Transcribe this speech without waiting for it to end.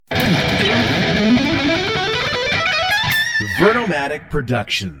Vernomatic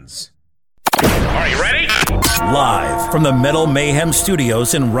Productions. Are you ready? Live from the Metal Mayhem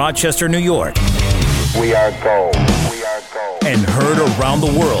Studios in Rochester, New York. We are gold. We are gold. And heard around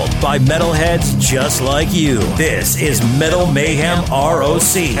the world by metalheads just like you. This is Metal Mayhem ROC.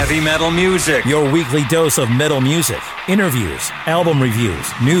 Heavy metal music. Your weekly dose of metal music, interviews, album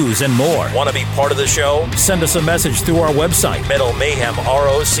reviews, news, and more. Want to be part of the show? Send us a message through our website,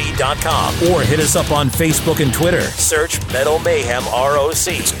 metalmayhemroc.com, or hit us up on Facebook and Twitter. Search Metal Mayhem ROC.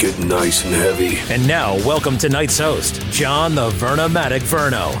 It's getting nice and heavy. And now, welcome tonight's host, John the Vernomatic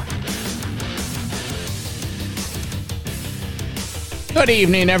Verno. Good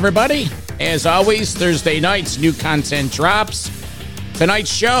evening, everybody. As always, Thursday nights, new content drops. Tonight's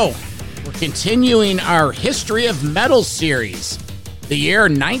show, we're continuing our History of Metal series, the year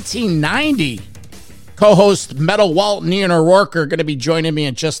 1990. Co-host Metal Walt and Ian O'Rourke are going to be joining me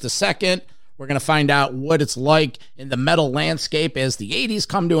in just a second. We're going to find out what it's like in the metal landscape as the 80s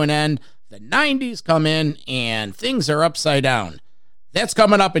come to an end, the 90s come in, and things are upside down. That's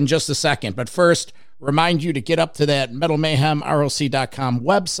coming up in just a second. But first, remind you to get up to that metalmayhemroc.com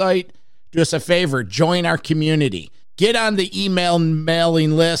website. Do us a favor, join our community. Get on the email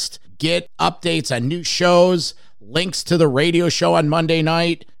mailing list. Get updates on new shows, links to the radio show on Monday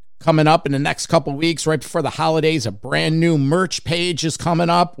night. Coming up in the next couple weeks, right before the holidays, a brand new merch page is coming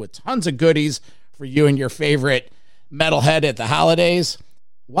up with tons of goodies for you and your favorite metalhead at the holidays.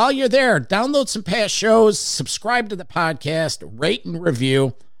 While you're there, download some past shows, subscribe to the podcast, rate and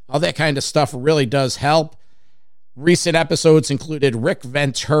review. All that kind of stuff really does help. Recent episodes included Rick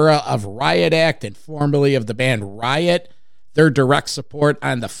Ventura of Riot Act and formerly of the band Riot. Their direct support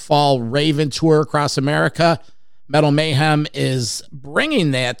on the Fall Raven tour across America. Metal Mayhem is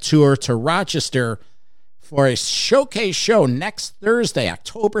bringing that tour to Rochester for a showcase show next Thursday,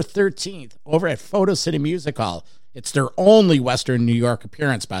 October 13th, over at Photo City Music Hall. It's their only Western New York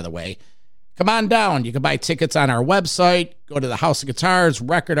appearance, by the way. Come on down. You can buy tickets on our website. Go to the House of Guitars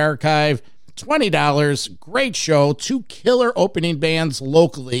Record Archive. $20. Great show. Two killer opening bands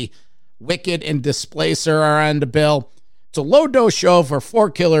locally. Wicked and Displacer are on the bill. It's a low-dose show for four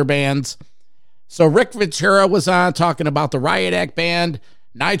killer bands. So Rick Ventura was on talking about the Riot Act band.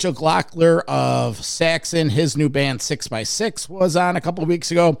 Nigel Glockler of Saxon, his new band 6x6, was on a couple of weeks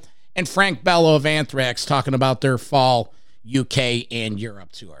ago. And Frank Bello of Anthrax talking about their fall UK and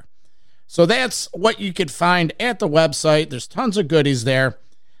Europe tour. So that's what you could find at the website. There's tons of goodies there.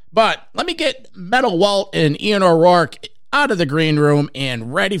 But let me get Metal Walt and Ian O'Rourke out of the green room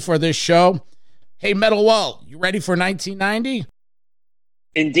and ready for this show. Hey, Metal Walt, you ready for 1990?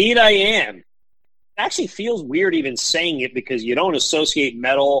 Indeed, I am. It actually feels weird even saying it because you don't associate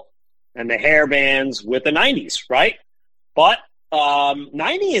metal and the hair bands with the 90s, right? But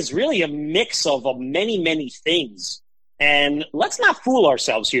 90 is really a mix of many, many things. And let's not fool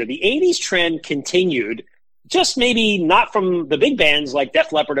ourselves here. The 80s trend continued, just maybe not from the big bands like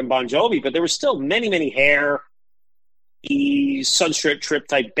Def Leppard and Bon Jovi, but there were still many, many hair, Sunstrip Trip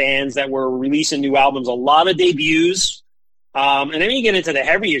type bands that were releasing new albums, a lot of debuts. And then you get into the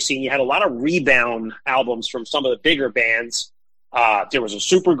heavier scene, you had a lot of rebound albums from some of the bigger bands. There was a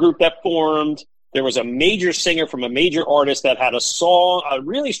super group that formed. There was a major singer from a major artist that had a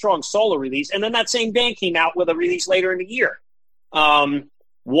really strong solo release, and then that same band came out with a release later in the year.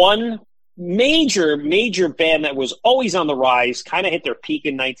 One major band that was always on the rise kind of hit their peak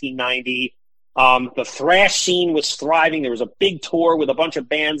in 1990. The thrash scene was thriving. There was a big tour with a bunch of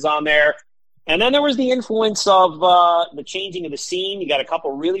bands on there. And then there was the influence of the changing of the scene. You got a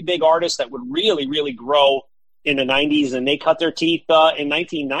couple really big artists that would really, really grow in the 90s, and they cut their teeth in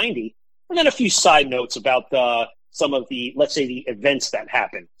 1990. And then a few side notes about some of the, let's say, the events that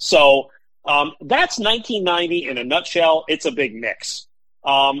happened. So that's 1990 in a nutshell. It's a big mix.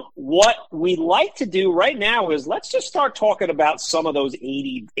 What we like to do right now is let's just start talking about some of those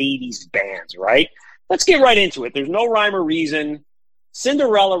 80s bands, right? Let's get right into it. There's no rhyme or reason.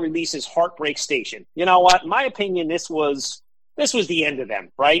 Cinderella releases Heartbreak Station. You know what? In my opinion, this was the end of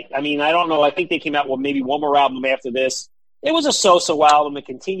them, right? I mean, I don't know. I think they came out with maybe one more album after this. It was a so-so album. It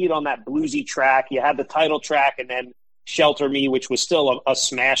continued on that bluesy track. You had the title track and then Shelter Me, which was still a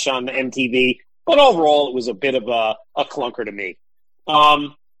smash on the MTV. But overall, it was a bit of a clunker to me.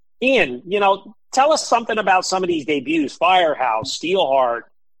 Ian, tell us something about some of these debuts. Firehouse, Steelheart,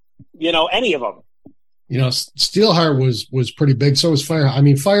 any of them. Steelheart was pretty big. So was Firehouse. I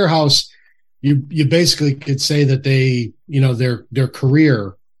mean, Firehouse, you basically could say that they, their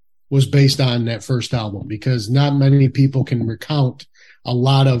career was based on that first album, because not many people can recount a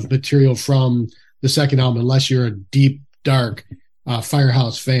lot of material from the second album unless you're a deep, dark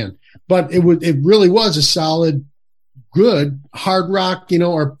Firehouse fan. But it really was a solid good hard rock,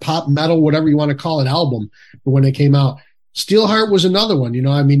 or pop metal, whatever you want to call it, album for when it came out. Steelheart was another one.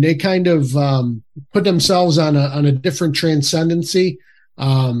 I mean, they kind of put themselves on a different transcendency.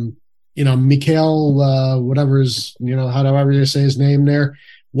 Mikhail, whatever is, however you say his name there,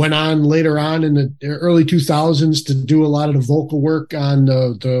 went on later on in the early 2000s to do a lot of the vocal work on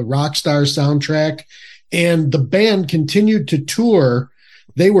the Rockstar soundtrack. And the band continued to tour.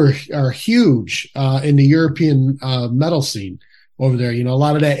 They are huge in the European metal scene over there. A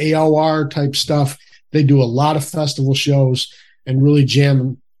lot of that AOR type stuff. They do a lot of festival shows and really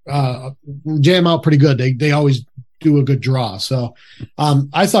jam out pretty good. They always do a good draw. So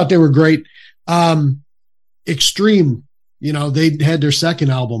I thought they were great. Extreme, they had their second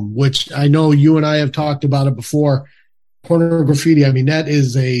album, which I know you and I have talked about it before. Corner Graffiti. I mean, that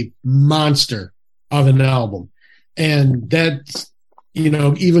is a monster of an album. And that's,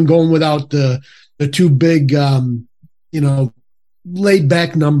 even going without the two big, laid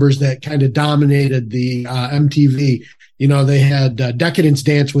back numbers that kind of dominated the MTV. They had Decadence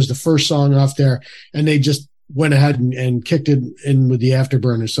Dance was the first song off there, and they just went ahead and kicked it in with the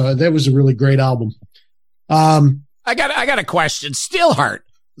Afterburner. So that was a really great album. I got a question. Steelheart,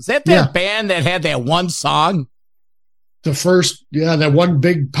 was that band that had that one song? The first, that one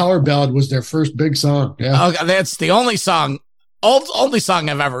big power ballad was their first big song. Yeah, okay, that's the only song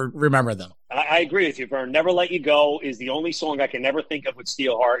I've ever remembered them. I agree with you, Vern. Never Let You Go is the only song I can never think of with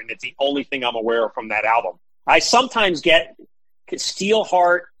Steelheart, and it's the only thing I'm aware of from that album. I sometimes get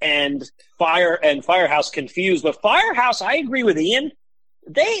Steelheart and Firehouse confused, but Firehouse, I agree with Ian.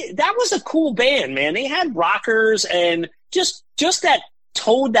 That was a cool band, man. They had rockers and just that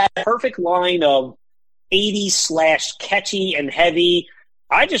towed that perfect line of 80s / catchy and heavy.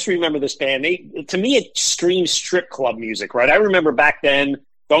 I just remember this band. To me, it screams strip club music, right? I remember back then,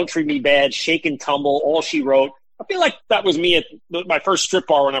 Don't Treat Me Bad, Shake and Tumble, All She Wrote. I feel like that was me at my first strip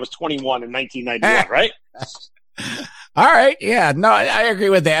bar when I was 21 in 1991, right? All right. Yeah, no, I agree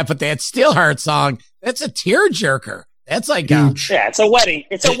with that. But that Steelheart song, that's a tearjerker. That's like it's a wedding.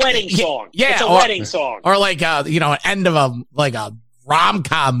 It's a wedding song. Yeah, it's a wedding song. Or like an end of a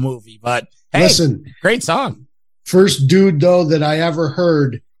rom-com movie. But hey, listen, great song. First dude though that I ever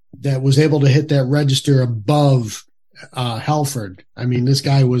heard that was able to hit that register above Halford. I mean, this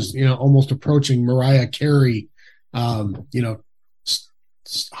guy was almost approaching Mariah Carey,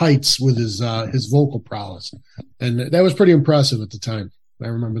 heights with his vocal prowess, and that was pretty impressive at the time. I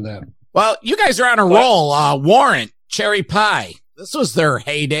remember that. Well, you guys are on a roll. Warrant, Cherry Pie. This was their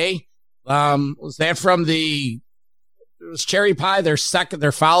heyday. Was that from was Cherry Pie their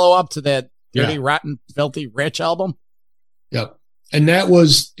follow up to that Dirty, Rotten, Filthy Rich album? Yep. And that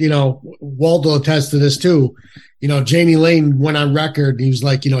was, Waldo attests to this too. Janie Lane went on record. He was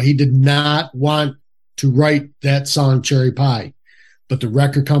like, he did not want to write that song Cherry Pie, but the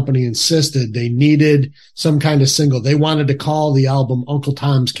record company insisted they needed some kind of single. They wanted to call the album Uncle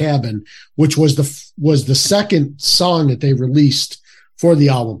Tom's Cabin, which was the second song that they released for the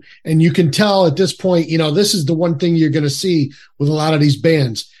album. And you can tell at this point, this is the one thing you're going to see with a lot of these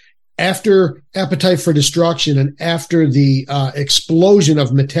bands. After Appetite for Destruction and after the explosion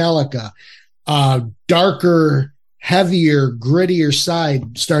of Metallica, darker, heavier, grittier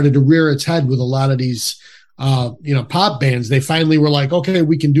side started to rear its head with a lot of these, pop bands. They finally were like, okay,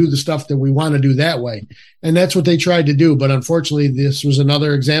 we can do the stuff that we want to do that way. And that's what they tried to do. But unfortunately, this was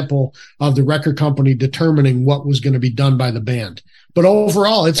another example of the record company determining what was going to be done by the band. But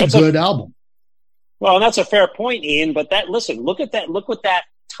overall, it's a good album. Well, and that's a fair point, Ian. But look at that. Look what that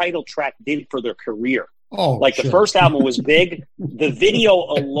title track did for their career. Oh, the first album was big. The video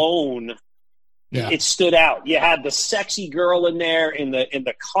alone, it stood out. You had the sexy girl in there in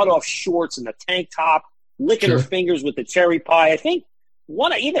the cutoff shorts and the tank top, licking her fingers with the cherry pie. I think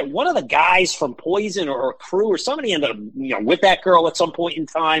either one of the guys from Poison or Crew or somebody ended up with that girl at some point in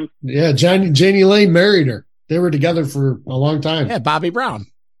time. Yeah, Janie Lane married her. They were together for a long time. Yeah, Bobby Brown.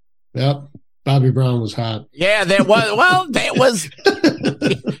 Yep. Bobby Brown was hot. Yeah, that was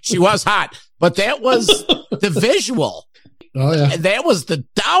she was hot, but that was the visual. Oh yeah. That was the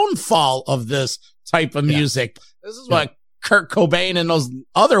downfall of this type of music. This is what Kurt Cobain and those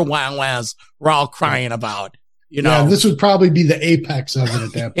other wah-wahs were all crying about. Yeah, this would probably be the apex of it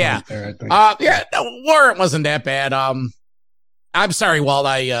at that point there, I think. Warrant wasn't that bad. I'm sorry, Walt,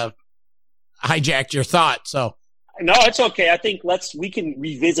 I hijacked your thought, so no, it's okay. I think we can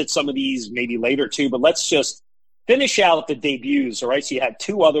revisit some of these maybe later too, but let's just finish out the debuts. All right. So you had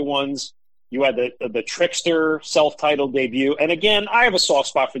two other ones. You had the Trickster self-titled debut. And again, I have a soft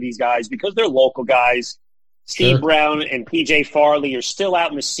spot for these guys because they're local guys. Steve Brown and PJ Farley are still out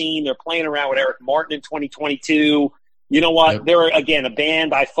in the scene. They're playing around with Eric Martin in 2022. You know what? Yep. They were, again, a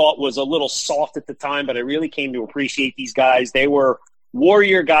band I thought was a little soft at the time, but I really came to appreciate these guys. They were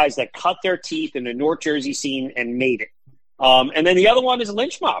warrior guys that cut their teeth in the North Jersey scene and made it. And then the other one is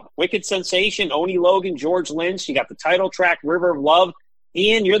Lynch Mob. Wicked Sensation, Oni Logan, George Lynch. You got the title track, River of Love.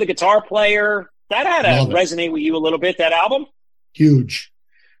 Ian, you're the guitar player. That had to resonate with you a little bit, that album? Huge.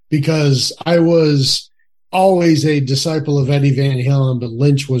 Because I was always a disciple of Eddie Van Halen, but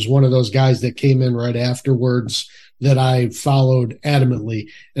Lynch was one of those guys that came in right afterwards that I followed adamantly.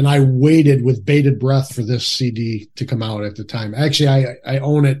 And I waited with bated breath for this CD to come out at the time. Actually, I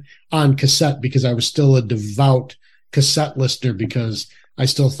own it on cassette because I was still a devout cassette listener because I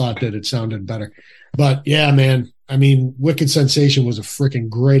still thought that it sounded better. But yeah, man, I mean, Wicked Sensation was a freaking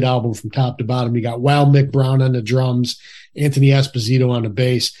great album from top to bottom. You got Wild Mick Brown on the drums, Anthony Esposito on the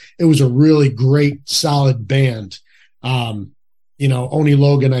bass. It was a really great, solid band. You know, Oni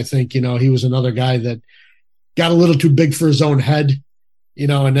Logan, I think, you know, he was another guy that got a little too big for his own head, you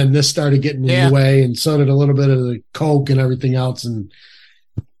know, and then this started getting in the way, and so did a little bit of the coke and everything else. And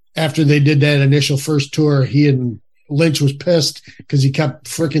after they did that initial first tour, he and Lynch was pissed because he kept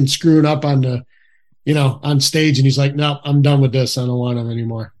freaking screwing up on the, you know, on stage, and he's like, no, I'm done with this. I don't want him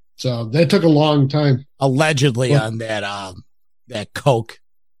anymore. So that took a long time. Allegedly on that coke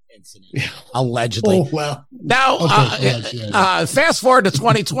incident. Yeah. Allegedly. Oh, well. Now, fast forward to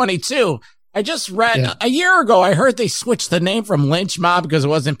 2022. I just read a year ago, I heard they switched the name from Lynch Mob because it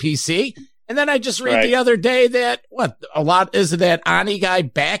wasn't PC. And then I just read the other day that, is it that Ani guy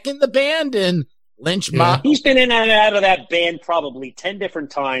back in the band and Lynch Mob? He's been in and out of that band probably 10 different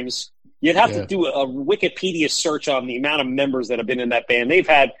times. You'd have to do a Wikipedia search on the amount of members that have been in that band.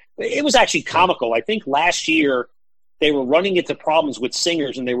 It was actually comical. I think last year they were running into problems with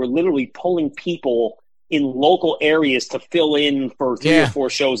singers, and they were literally pulling people in local areas to fill in for 3 or 4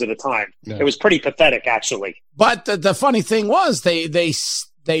 shows at a time. Yeah. It was pretty pathetic, actually. But the funny thing was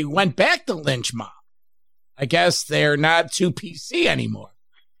they went back to Lynch Mob. I guess they're not too PC anymore.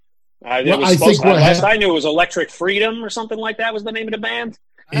 Last I knew it was Electric Freedom or something like that was the name of the band.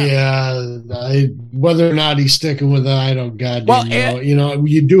 Yeah, whether or not he's sticking with it, I don't goddamn know. You know,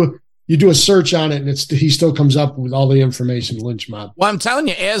 you do a search on it, and he still comes up with all the information. Lynch Mob. Well, I'm telling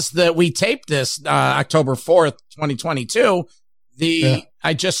you, we taped this October 4th, 2022.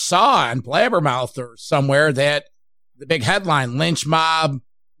 I just saw on Blabbermouth or somewhere that the big headline: Lynch Mob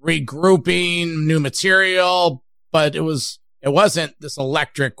regrouping, new material, but it wasn't this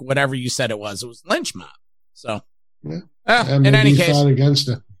electric whatever you said it was. It was Lynch Mob. So. Yeah. In any case, against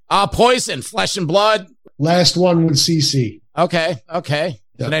it. Poison, Flesh and Blood. Last one with CC. Okay.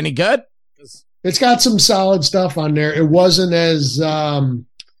 Is it any good? It's got some solid stuff on there. It wasn't as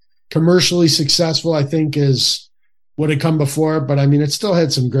commercially successful, I think, as what had come before, but I mean, it still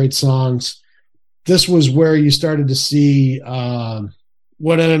had some great songs. This was where you started to see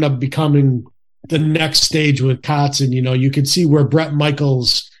what ended up becoming the next stage with Kotzen. You know, you could see where Bret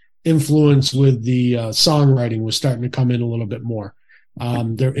Michaels' influence with the songwriting was starting to come in a little bit more.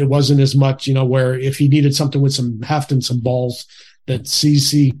 It wasn't as much, you know, where if he needed something with some heft and some balls, that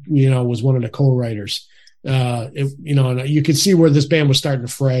CC, you know, was one of the co-writers. And you could see where this band was starting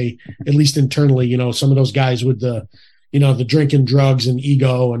to fray, at least internally, you know, some of those guys with the, you know, the drinking, drugs, and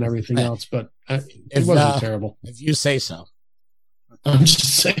ego and everything else. But it wasn't terrible. If you say so. I'm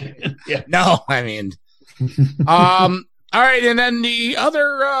just saying. Yeah. No, I mean, all right, and then the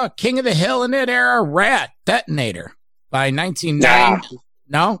other King of the Hill in that era, Rat Detonator by 1990.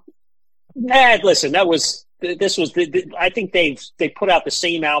 No? Listen, I think they put out the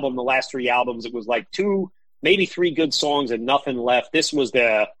same album, the last 3 albums. It was like 2, maybe 3 good songs and nothing left. This was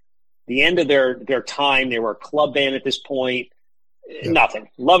the end of their time. They were a club band at this point. Yeah. Nothing.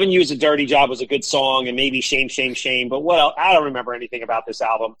 Loving You Is a Dirty Job was a good song, and maybe Shame, Shame, Shame. But what else? I don't remember anything about this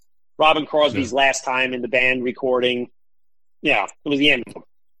album. Robin Crosby's last time in the band recording. Yeah, it was the end.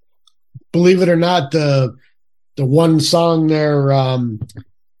 Believe it or not, the one song there,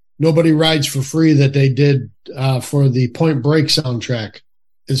 Nobody Rides for Free, that they did for the Point Break soundtrack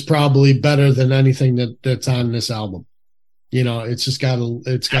is probably better than anything that's on this album. You know, it's got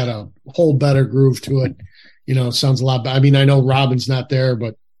a whole better groove to it. You know, it sounds a lot better. I mean, I know Robin's not there,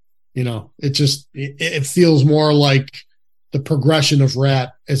 but you know, it feels more like the progression of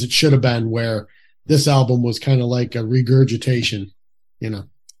Rat as it should have been, where this album was kind of like a regurgitation, you know.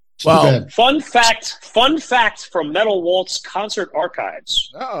 Well, fun fact from Metal Waltz concert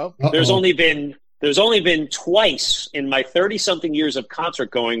archives. There's only been twice in my 30-something years of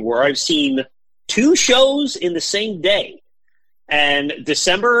concert going where I've seen 2 shows in the same day. And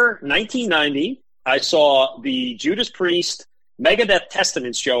December 1990, I saw the Judas Priest Megadeth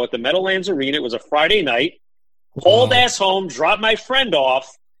Testament show at the Meadowlands Arena. It was a Friday night. hauled ass home, dropped my friend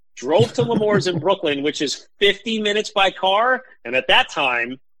off, drove to L'Amour's in Brooklyn, which is 50 minutes by car. And at that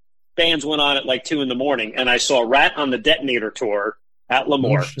time, bands went on at like 2 a.m, and I saw Rat on the Detonator tour at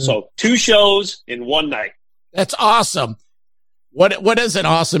L'Amour. So 2 shows in one night. That's awesome. What isn't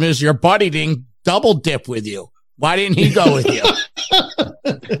awesome is your buddy didn't double dip with you. Why didn't he go with you?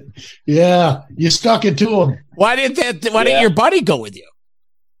 Yeah, you stuck it to him. Why didn't your buddy go with you?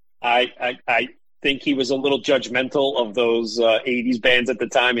 I think he was a little judgmental of those 80s bands at the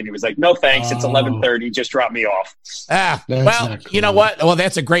time, and he was like, no thanks, it's 11:30, just drop me off. Well, cool. You know what? Well,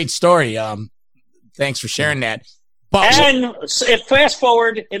 that's a great story. Thanks for sharing that. But and if fast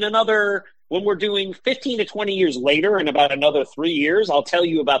forward in another, when we're doing 15 to 20 years later, in about another 3 years, I'll tell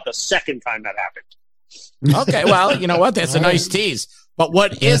you about the second time that happened. Okay, well, you know what? That's a nice tease. But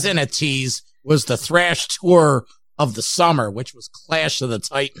what isn't a tease was the thrash tour of the summer, which was Clash of the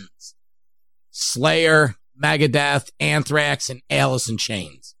Titans, Slayer, Megadeth, Anthrax, and Alice in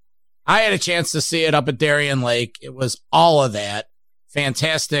Chains. I had a chance to see it up at Darien Lake. It was all of that.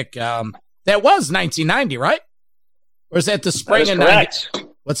 Fantastic. That was 1990, right? Or is that the spring of 90?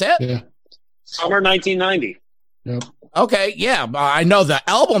 What's that? Yeah. Summer 1990. Yep. Okay, yeah. I know the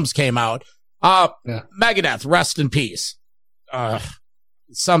albums came out. Megadeth, rest in peace.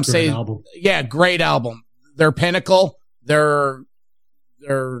 Some Great say, album. yeah, great album. Their pinnacle, their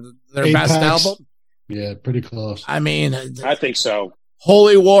best album. Yeah, pretty close. I mean, I think so.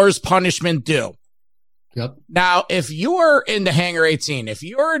 Holy War's Punishment Due. Yep. Now, if you were into Hangar 18, if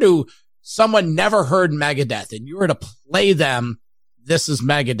you were to, someone never heard Megadeth and you were to play them, This Is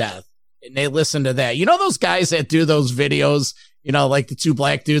Megadeth, and they listen to that, you know those guys that do those videos, you know, like the 2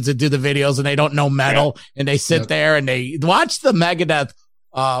 black dudes that do the videos and they don't know metal, and they sit there and they watch the Megadeth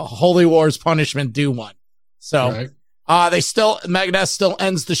Holy War's Punishment Due one. So Megadeth still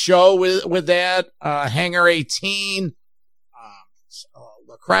ends the show with that. Hangar 18,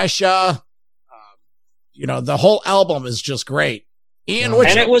 Lucretia, you know, the whole album is just great. Ian,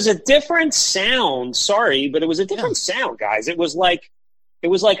 and it was a different sound. Sorry, but it was a different sound, guys. It was like,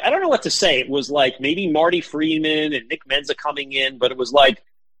 I don't know what to say. It was like maybe Marty Friedman and Nick Menza coming in, but it was like,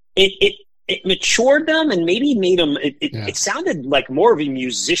 it matured them and maybe made them, it sounded like more of a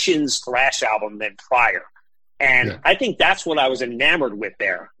musician's thrash album than prior. And I think that's what I was enamored with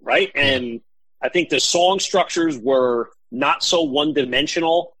there, right? And I think the song structures were not so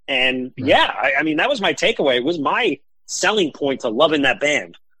one-dimensional. And I mean, that was my takeaway. It was my selling point to loving that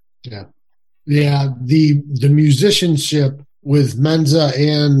band. Yeah. Yeah, the musicianship with Menza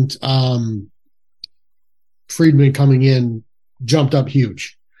and Friedman coming in jumped up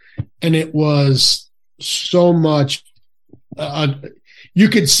huge. And it was so much you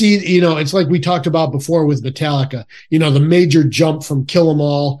could see, you know, it's like we talked about before with Metallica, you know, the major jump from Kill 'Em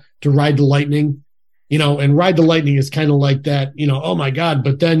All to Ride the Lightning, you know, and Ride the Lightning is kind of like that, you know, oh my God,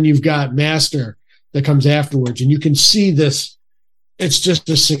 but then you've got Master that comes afterwards, and you can see this, it's just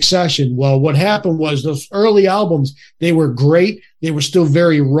a succession. Well, what happened was those early albums, they were great. They were still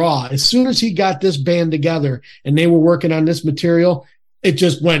very raw. As soon as he got this band together and they were working on this material, it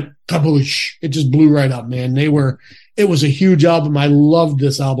just went kaboosh. It just blew right up, man. It was a huge album. I loved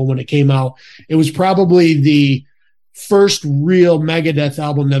this album when it came out. It was probably the first real Megadeth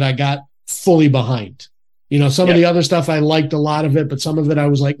album that I got fully behind. You know, some of the other stuff, I liked a lot of it, but some of it I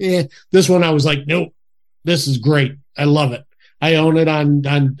was like, This one I was like, nope, this is great. I love it. I own it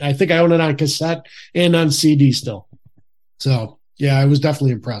I think I own it on cassette and on CD still. So, yeah, I was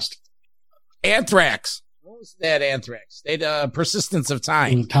definitely impressed. Anthrax. What was that Anthrax? They Persistence of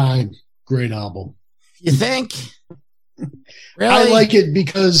Time. Great album. You think? Really? I like it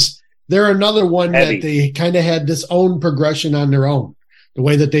because they're another one that they kind of had this own progression on their own, the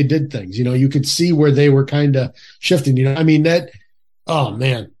way that they did things. You know, you could see where they were kind of shifting. You know, I mean, oh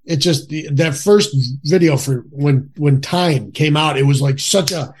man, it just, that first video for when Time came out, it was like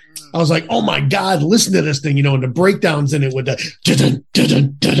I was like, oh my God, listen to this thing, you know, and the breakdowns in it with the,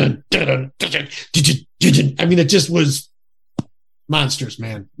 I mean, it just was monstrous,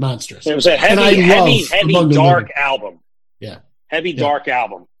 man. Monstrous. It was a heavy dark album. Yeah. Heavy dark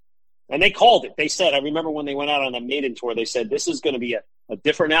album. And they called it. They said, I remember when they went out on the Maiden tour, they said, this is going to be a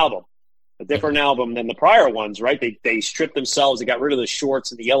different album. A different album than the prior ones, right? They stripped themselves. They got rid of the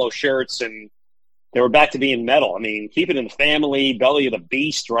shorts and the yellow shirts, and they were back to being metal. I mean, Keep It in the Family, Belly of the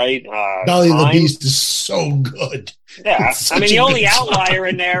Beast, right? Belly of the Beast is so good. Yeah. I mean, the only outlier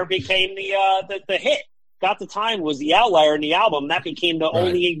in there became the hit. Got the Time was the outlier in the album. That became the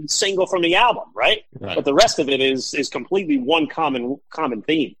only single from the album, right? But the rest of it is completely one common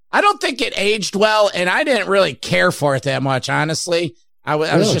theme. I don't think it aged well, and I didn't really care for it that much, honestly. I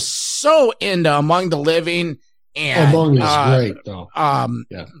was just so into Among the Living And Among is great though.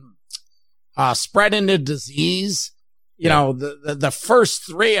 Spread into Disease. You know, the first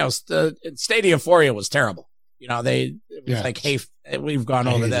three, State of Euphoria was terrible. You know, it was like, hey, we've gone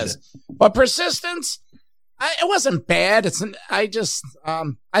over this. But Persistence, it wasn't bad. I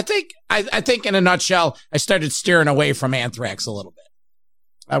think in a nutshell, I started steering away from Anthrax a little bit.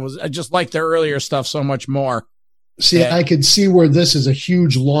 I just liked their earlier stuff so much more. See, I could see where this is a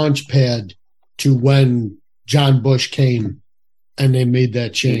huge launch pad to when John Bush came and they made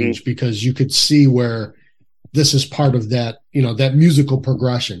that change, because you could see where this is part of that, you know, that musical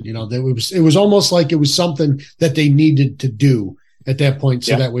progression. You know, that it was almost like it was something that they needed to do at that point,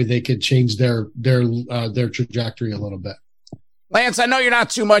 so that way they could change their trajectory a little bit. Lance, I know you're not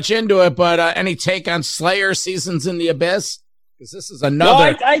too much into it, but any take on Slayer Seasons in the Abyss? Because this is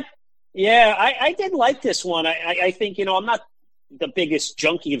another. No, I did like this one. I think, you know, I'm not the biggest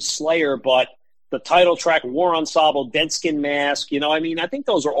junkie of Slayer, but the title track, War Ensemble, Dead Skin Mask, you know, I mean, I think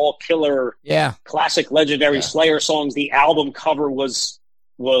those are all killer, classic, legendary Slayer songs. The album cover was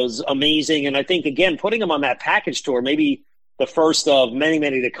amazing. And I think, again, putting them on that package tour, maybe the first of many,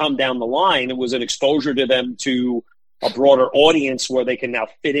 many to come down the line, it was an exposure to them to a broader audience where they can now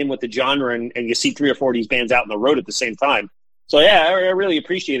fit in with the genre, and you see 3 or 4 of these bands out on the road at the same time. So, yeah, I really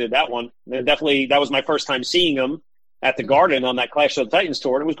appreciated that one. And definitely, that was my first time seeing them at the Garden on that Clash of the Titans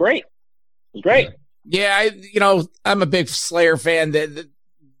tour, and it was great. It was great. Yeah, I'm a big Slayer fan.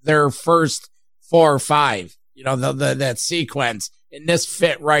 Their first 4 or 5, you know, that sequence, and this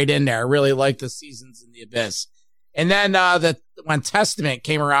fit right in there. I really like the Seasons in the Abyss. And then when Testament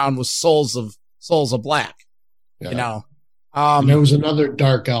came around with Souls of Black, you know. There was another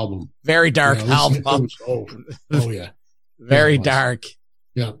dark album. Very dark album. Yeah. Very dark.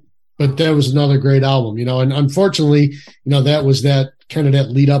 Yeah. But that was another great album, you know, and unfortunately, you know, that was that kind of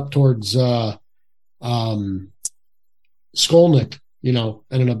that lead up towards Skolnick, you know,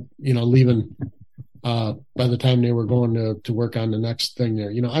 ended up, you know, leaving by the time they were going to work on the next thing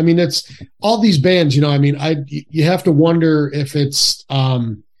there. You know, I mean, it's all these bands, you know, I mean, you have to wonder if it's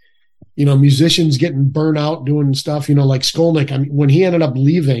you know, musicians getting burnt out doing stuff, you know, like Skolnick. I mean, when he ended up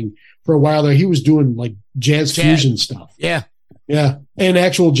leaving for a while there, he was doing like jazz fusion stuff. Yeah. Yeah. And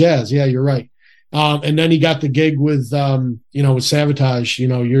actual jazz. Yeah, you're right. And then he got the gig with, you know, with Savatage, you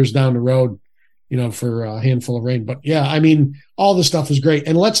know, years down the road, you know, for a Handful of Rain. But yeah, I mean, all the stuff is great.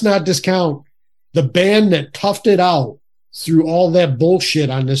 And let's not discount the band that toughed it out through all that bullshit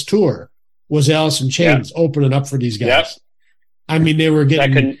on this tour was Alice in Chains opening up for these guys. Yep. I mean, they were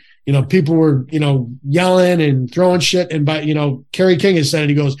getting, you know, people were, you know, yelling and throwing shit. And you know, Kerry King has said it.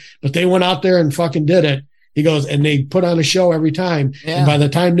 He goes, but they went out there and fucking did it. He goes, and they put on a show every time. Yeah. And by the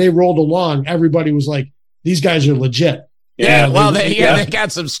time they rolled along, everybody was like, these guys are legit. Yeah. Well, they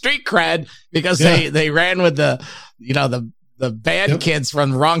got some street cred because they ran with the, you know, the bad kids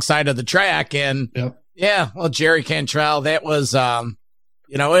from the wrong side of the track. And well, Jerry Cantrell, that was,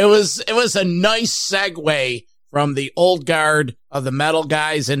 you know, it was a nice segue from the old guard of the metal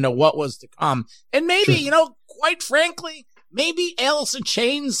guys into what was to come. And maybe, you know, quite frankly, maybe Alice in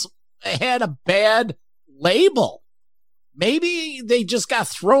Chains had a bad label. Maybe they just got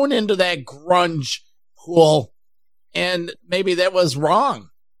thrown into that grunge pool, and maybe that was wrong.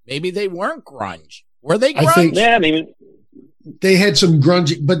 Maybe they weren't grunge. Were they grunge? I think, maybe they had some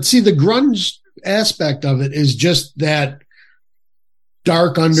grunge, but see, the grunge aspect of it is just that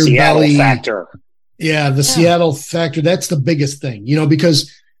dark underbelly Seattle factor. Yeah, the Seattle factor. That's the biggest thing, you know,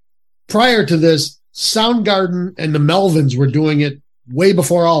 because prior to this, Soundgarden and the Melvins were doing it way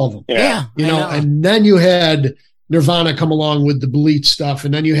before all of them. Yeah. You know, and then you had Nirvana come along with the Bleach stuff.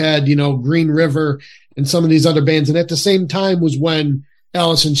 And then you had, you know, Green River and some of these other bands. And at the same time was when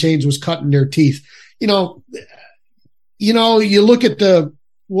Alice in Chains was cutting their teeth. You know, you look at the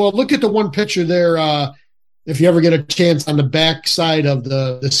one picture there. If you ever get a chance, on the back side of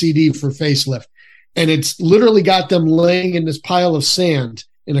the CD for Facelift, and it's literally got them laying in this pile of sand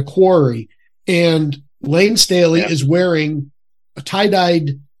in a quarry. And Lane Staley is wearing a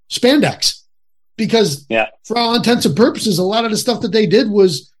tie-dyed spandex because for all intents and purposes, a lot of the stuff that they did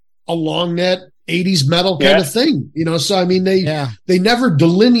was along that 80s metal kind of thing, you know? So, I mean, they never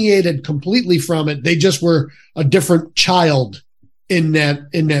delineated completely from it. They just were a different child in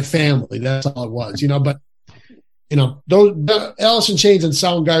that family. That's all it was, you know, but you know, the Alice in Chains and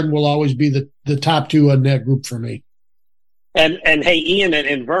Soundgarden will always be the top two in that group for me. And hey, Ian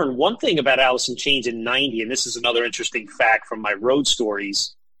and Vern, one thing about Alice in Chains in '90, and this is another interesting fact from my road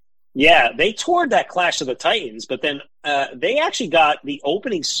stories. Yeah, they toured that Clash of the Titans, but then they actually got the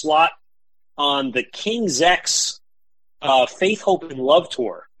opening slot on the King's X Faith, Hope, and Love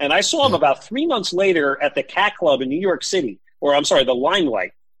tour. And I saw him about 3 months later at the Cat Club in New York City, or I'm sorry, the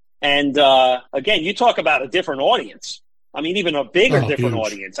Limelight. And again, you talk about a different audience. I mean, even a bigger, different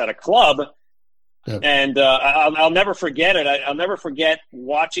audience at a club. Yep. And I'll never forget it. I'll never forget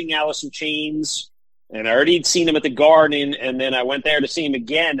watching Alice in Chains. And I already had seen him at the Garden, and then I went there to see him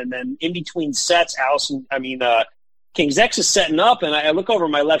again. And then in between sets, King's X is setting up, and I look over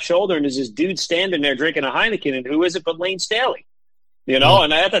my left shoulder, and there's this dude standing there drinking a Heineken, and who is it but Lane Staley? You know,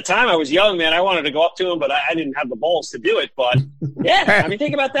 and at the time I was young, man. I wanted to go up to him, but I didn't have the balls to do it. But, yeah, I mean,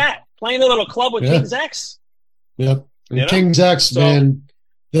 think about that. Playing a little club with King's X. Yep. And King's X, man,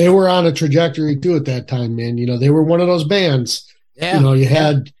 they were on a trajectory, too, at that time, man. You know, they were one of those bands. Yeah. You know, you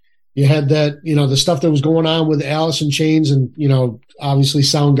had that, you know, the stuff that was going on with Alice in Chains and, you know, obviously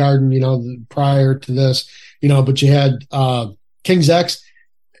Soundgarden, you know, prior to this. You know, but you had King's X,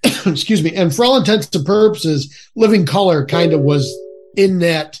 excuse me, and for all intents and purposes, Living Colour kind of was in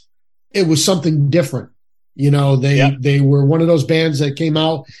that it was something different. You know, they were one of those bands that came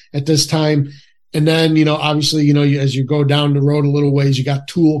out at this time. And then, you know, obviously, you know, as you go down the road a little ways, you got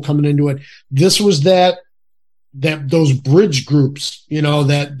Tool coming into it. This was those bridge groups, you know,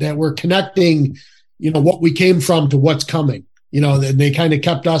 that were connecting, you know, what we came from to what's coming. You know, they kind of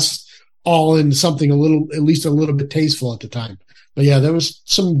kept us all in something at least a little bit tasteful at the time. But yeah, there was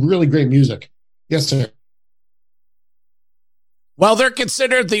some really great music. Yes, sir. Well, they're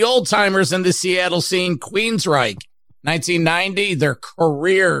considered the old timers in the Seattle scene. Queensryche, 1990, their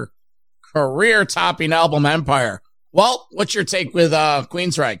career topping album Empire. Well, what's your take with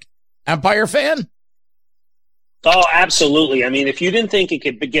Queensryche? Empire fan? Oh, absolutely. I mean, if you didn't think it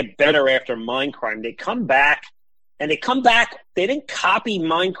could get better after Mindcrime, they come back. And they didn't copy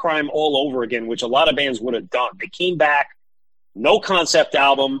Mindcrime all over again, which a lot of bands would have done. They came back, no concept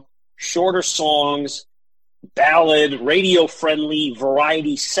album, shorter songs, ballad, radio-friendly,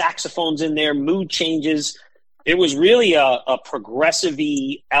 variety, saxophones in there, mood changes. It was really a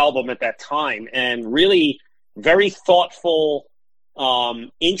progressive-y album at that time, and really very thoughtful,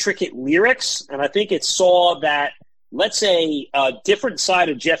 intricate lyrics. And I think it saw that, let's say, a different side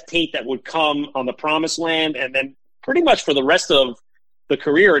of Jeff Tate that would come on the Promised Land, and then pretty much for the rest of the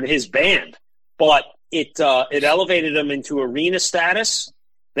career in his band. But it elevated them into arena status.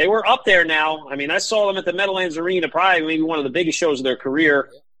 They were up there now. I mean, I saw them at the Meadowlands Arena, probably maybe one of the biggest shows of their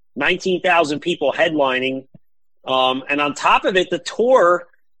career, 19,000 people headlining. And on top of it, the tour,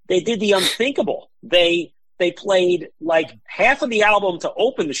 they did the unthinkable. They played like half of the album to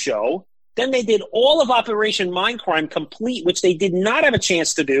open the show. Then they did all of Operation Mindcrime complete, which they did not have a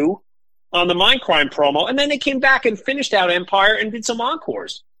chance to do on the Mindcrime promo, and then they came back and finished out Empire and did some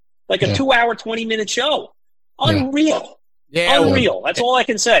encores, like a 2-hour, 20-minute show. Unreal. Yeah. Unreal. That's all I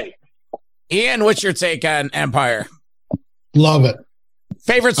can say. Ian, what's your take on Empire? Love it.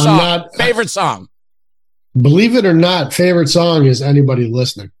 Favorite song? Favorite song? Believe it or not, favorite song is Anybody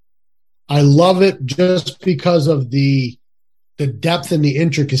Listening. I love it just because of the depth and the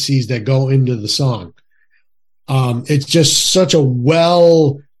intricacies that go into the song. It's just such a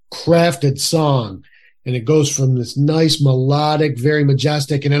well-crafted song, and it goes from this nice melodic, very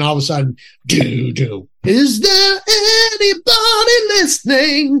majestic, and then all of a sudden, do. Is there anybody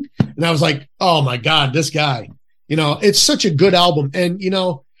listening? And I was like, oh my God, this guy. You know, it's such a good album. And, you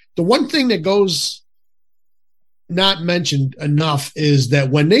know, the one thing that goes not mentioned enough is that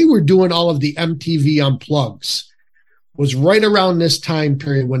when they were doing all of the MTV Unplugs was right around this time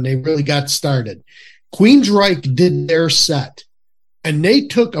period when they really got started. Queensryche did their set, and they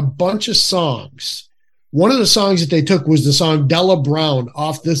took a bunch of songs. One of the songs that they took was the song Della Brown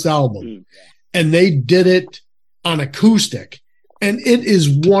off this album, and they did it on acoustic. And it is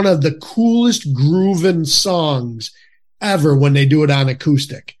one of the coolest grooving songs ever when they do it on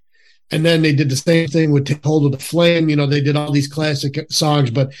acoustic. And then they did the same thing with Take Hold of the Flame. You know, they did all these classic songs,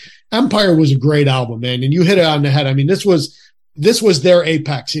 but Empire was a great album, man. And you hit it on the head. I mean, this was their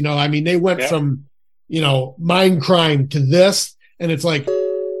apex. You know, I mean, they went from, you know, Mindcrime to this, and it's like,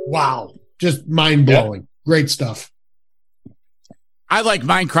 wow, just mind blowing. Great stuff. I like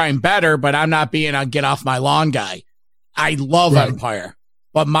Mindcrime better, but I'm not being a get off my lawn guy. I love Empire,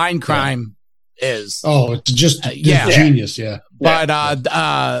 but Mindcrime is. Oh, it's just genius. Yeah. But,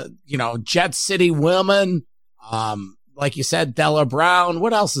 you know, Jet City Women, like you said, Della Brown.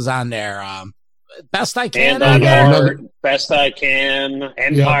 What else is on there? Best I Can. Best I Can.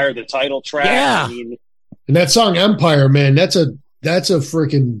 Empire, the title track. Yeah. I mean, and that song Empire, man, that's a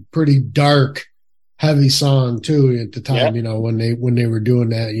freaking pretty dark, heavy song too at the time, you know, when they were doing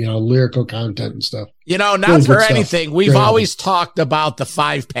that, you know, lyrical content and stuff. You know, not for anything. We've always talked about the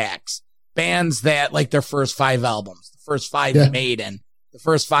 5-packs, bands that like their first 5 albums. first 5 Maiden, the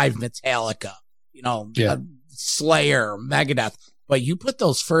first 5 Metallica, Slayer, Megadeth. But you put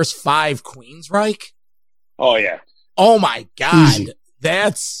those first 5 Queensryche. Oh, yeah. Oh, my God. Easy.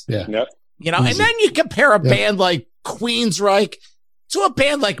 That's, Yep. and then you compare a band like Queensryche to a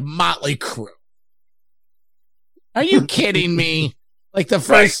band like Motley Crue. Are you kidding me? Like the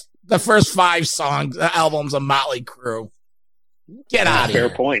first 5 albums of Motley Crue. Get out of here.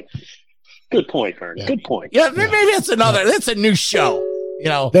 Fair point. Good point, Vern. Yeah. Good point. Yeah, maybe that's that's a new show.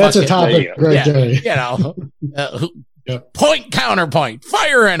 That's a topic right there. Point, counterpoint,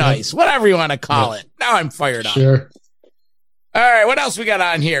 fire and ice, whatever you want to call it. Now I'm fired up. Sure. All right, what else we got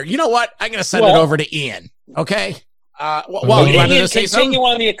on here? You know what? I'm going to send it over to Ian. Okay. You wanted to say continue something?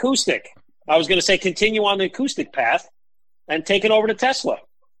 on the acoustic. I was going to say continue on the acoustic path and take it over to Tesla.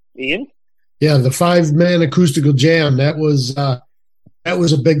 Ian? Yeah, the 5-man acoustical jam, that was a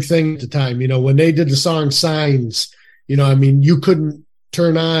big thing at the time. When they did the song Signs, you couldn't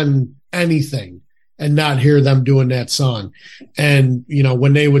turn on anything and not hear them doing that song. And,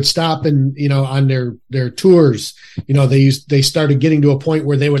 when they would stop and, on their tours, they started getting to a point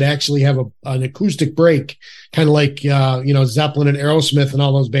where they would actually have an acoustic break, kind of like, Zeppelin and Aerosmith and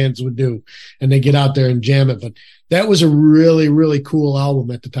all those bands would do. And they get out there and jam it. But that was a really, really cool album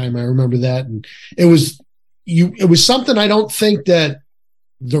at the time. I remember that. And it was something I don't think that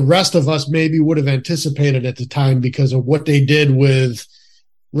the rest of us maybe would have anticipated at the time because of what they did with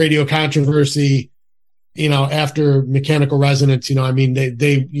Radio Controversy, after Mechanical Resonance.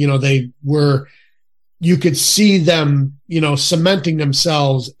 They were, you could see them, cementing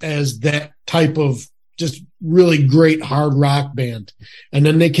themselves as that type of just really great hard rock band. And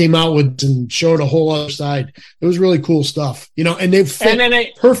then they came out with and showed a whole other side. It was really cool stuff, and they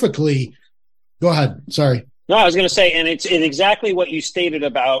fit perfectly. Go ahead. Sorry. No, I was going to say, and it's exactly what you stated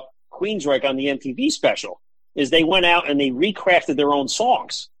about Queensryche on the MTV special, is they went out and they recrafted their own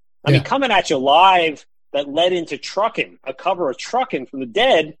songs. I mean, Coming at You Live, that led into Truckin', a cover of Truckin' from the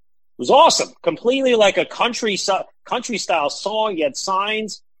Dead, was awesome. Completely like a country style song. You had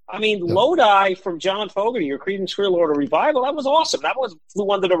Signs. I mean, Lodi from John Fogerty, your Creedence Clearwater Revival, that was awesome. That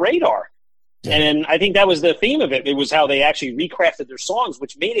flew under the radar. Yeah. And I think that was the theme of it. It was how they actually recrafted their songs,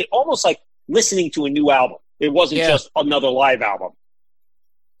 which made it almost like listening to a new album. It wasn't just another live album.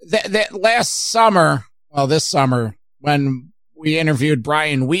 That last summer, this summer, when we interviewed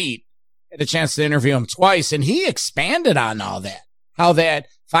Brian Wheat, had a chance to interview him twice, and he expanded on all that, how that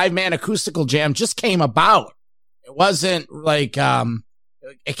 5-man acoustical jam just came about. It wasn't like,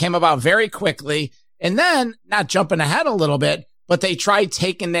 it came about very quickly, and then, not jumping ahead a little bit, but they tried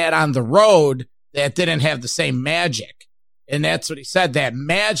taking that on the road that didn't have the same magic. And that's what he said, that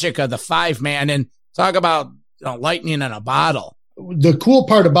magic of the 5-man, and talk about lightning in a bottle. The cool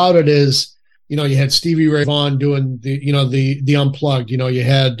part about it is, you had Stevie Ray Vaughan doing the Unplugged. You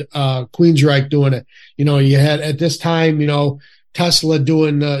had Queensryche doing it. You had at this time, Tesla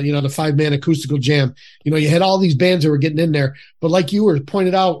doing the 5-man acoustical jam. You had all these bands that were getting in there. But like you were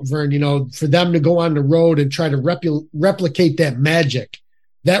pointed out, Vern, for them to go on the road and try to replicate that magic,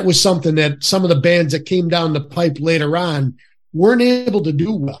 that was something that some of the bands that came down the pipe later on weren't able to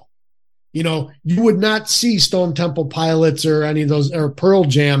do well. You would not see Stone Temple Pilots or any of those, or Pearl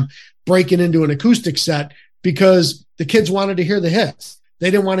Jam, breaking into an acoustic set because the kids wanted to hear the hits.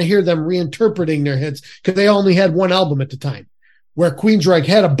 They didn't want to hear them reinterpreting their hits because they only had one album at the time, where Queensryche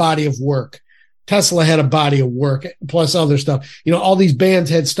had a body of work. Tesla had a body of work plus other stuff. All these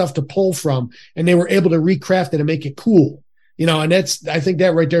bands had stuff to pull from, and they were able to recraft it and make it cool. And I think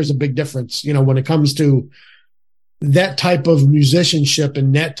that right there is a big difference, when it comes to that type of musicianship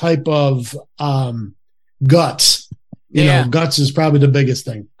and that type of guts. Guts is probably the biggest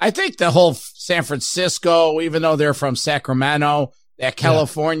thing. I think the whole San Francisco, even though they're from Sacramento, that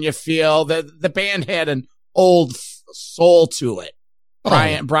California feel, the band had an old soul to it.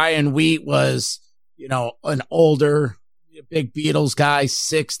 Brian Wheat was, an older, big Beatles guy,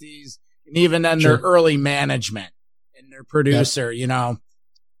 60s, and even then their early management and their producer,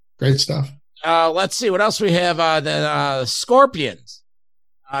 Great stuff. Let's see what else we have. The Scorpions.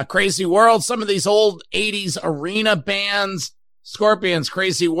 Crazy World, some of these old 80s arena bands, Scorpions,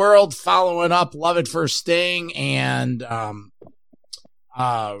 Crazy World, following up Love at First Sting and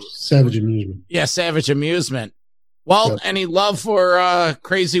Savage Amusement. Yeah, Savage Amusement. Walt, any love for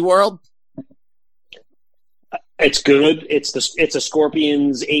Crazy World? It's good. It's a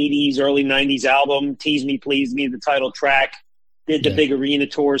Scorpions 80s, early 90s album. Tease Me, Please Me, the title track. Did the big arena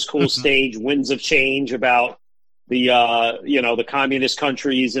tours, cool stage, Winds of Change about the communist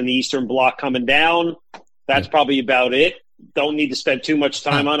countries and the Eastern Bloc coming down. That's probably about it. Don't need to spend too much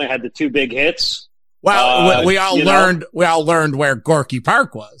time on it. Had the 2 big hits. Well, we all learned where Gorky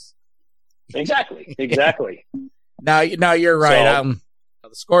Park was. Exactly. Now you're right.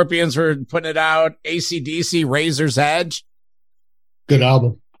 The Scorpions were putting it out. AC/DC, Razor's Edge. Good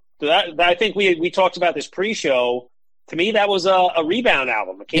album. I think we talked about this pre-show. To me, that was a rebound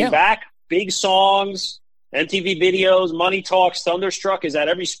album. It came back, big songs, MTV videos, Money Talks, Thunderstruck is at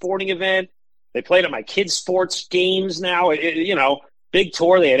every sporting event. They played at my kids' sports games now. Big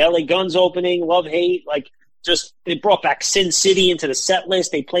tour. They had LA Guns opening, Love Hate. They brought back Sin City into the set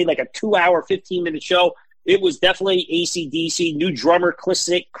list. They played like a 2-hour, 15-minute show. It was definitely AC/DC. New drummer Chris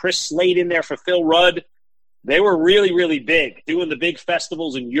Slade in there for Phil Rudd. They were really, really big, doing the big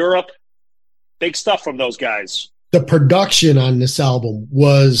festivals in Europe. Big stuff from those guys. The production on this album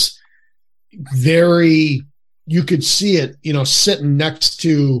was very, you could see it, sitting next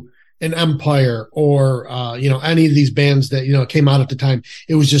to an Empire or, any of these bands that, came out at the time.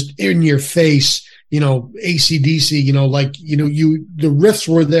 It was just in your face, AC/DC, the riffs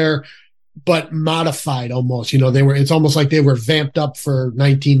were there, but modified almost, it's almost like they were vamped up for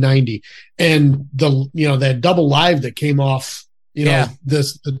 1990. And that double live that came off,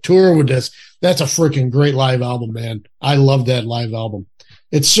 the tour with this, that's a freaking great live album, man. I love that live album.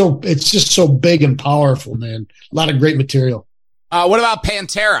 It's just so big and powerful, man. A lot of great material. What about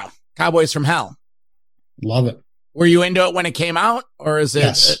Pantera, Cowboys from Hell? Love it. Were you into it when it came out, or is it?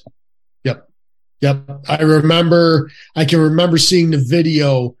 Yes. Yep. I can remember seeing the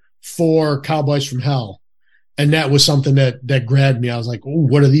video for Cowboys from Hell, and that was something that grabbed me. I was like, "Oh,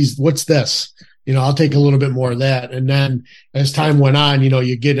 what are these? What's this?" I'll take a little bit more of that. And then as time went on,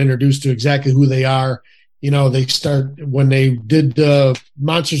 you get introduced to exactly who they are. They start when they did the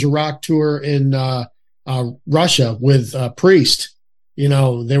Monsters of Rock tour in Russia with Priest. They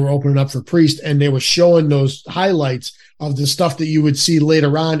were opening up for Priest, and they were showing those highlights of the stuff that you would see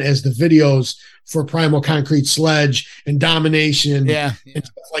later on as the videos for Primal Concrete Sledge and Domination and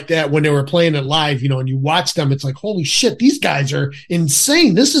stuff like that when they were playing it live, and you watch them, it's like, holy shit, these guys are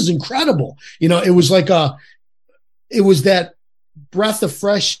insane. This is incredible. It was it was that breath of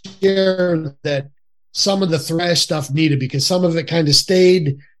fresh air that some of the thrash stuff needed, because some of it kind of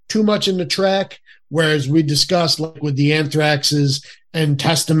stayed too much in the track. Whereas we discussed with the Anthraxes and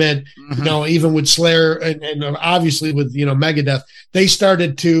Testament, even with Slayer and obviously with, Megadeth,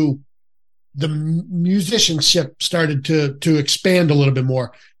 the musicianship started to expand a little bit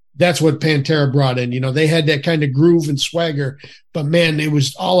more. That's what Pantera brought in. They had that kind of groove and swagger, but man, it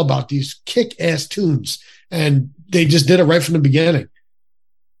was all about these kick-ass tunes, and they just did it right from the beginning.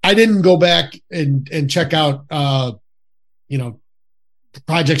 I didn't go back and check out,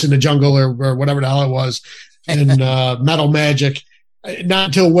 Projects in the Jungle or whatever the hell it was, and Metal Magic, not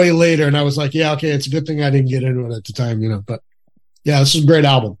until way later. And I was like, yeah, okay, it's a good thing I didn't get into it at the time, but yeah, this is a great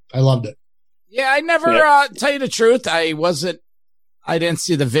album. I loved it. Yeah, I never, tell you the truth, I didn't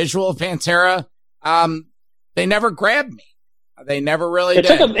see the visual of Pantera. They never grabbed me. They never really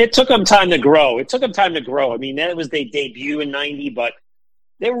did. It took them time to grow. I mean, that was their debut in 90, but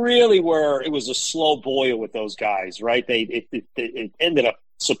they really were. It was a slow boil with those guys, right? It ended up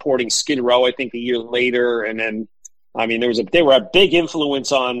supporting Skid Row, I think, a year later, and then, I mean, they were a big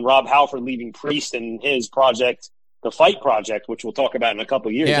influence on Rob Halford leaving Priest and his project, the Fight Project, which we'll talk about in a couple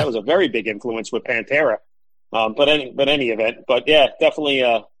of years. Yeah. That was a very big influence with Pantera. But any event, but yeah, definitely.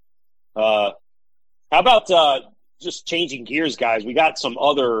 How about just changing gears, guys? We got some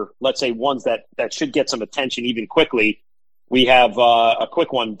other, let's say, ones that should get some attention even quickly. We have a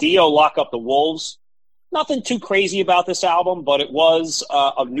quick one. Dio, Lock Up the Wolves. Nothing too crazy about this album, but it was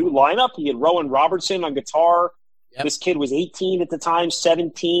a new lineup. He had Rowan Robertson on guitar. Yep. This kid was 18 at the time,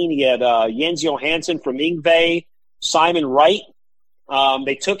 17. He had Jens Johansson from Yngwie, Simon Wright.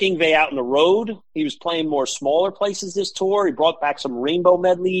 They took Yngwie out on the road. He was playing more smaller places this tour. He brought back some rainbow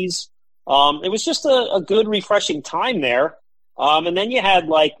medleys. It was just a good, refreshing time there. And then you had,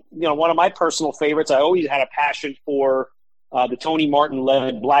 one of my personal favorites. I always had a passion for the Tony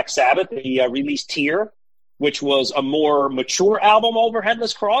Martin-led Black Sabbath. They released Tear, which was a more mature album over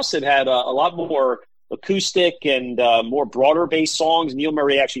Headless Cross. It had a lot more acoustic and more broader-based songs. Neil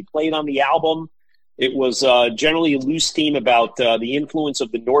Murray actually played on the album. It was generally a loose theme about the influence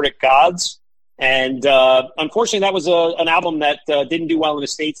of the Nordic gods. And unfortunately, that was an album that didn't do well in the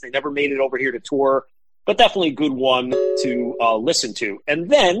States. They never made it over here to tour, but definitely a good one to listen to. And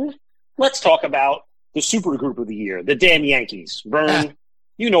then let's talk about the supergroup of the year, the Damn Yankees. Vern,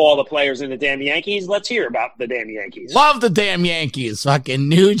 you know all the players in the Damn Yankees. Let's hear about the Damn Yankees. Love the Damn Yankees. Fucking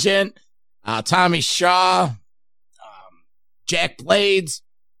Nugent, Tommy Shaw, Jack Blades,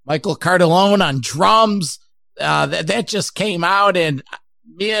 Michael Cardellone on drums. That just came out, and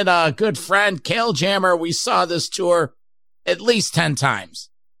me and a good friend, Kale Jammer, we saw this tour at least 10 times.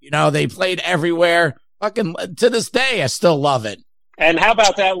 You know, they played everywhere. Fucking to this day, I still love it. And how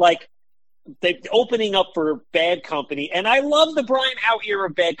about that? Like, they opening up for Bad Company, and I love the Brian Howe era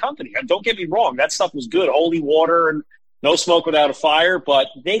of Bad Company. Don't get me wrong, that stuff was good. Holy Water and No Smoke Without a Fire, but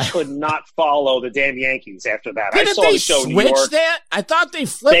they could not follow the damn Yankees after that. Didn't I saw they the show in New switch York. that? I thought they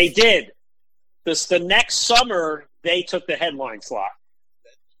flipped. They did. The next summer, they took the headline slot.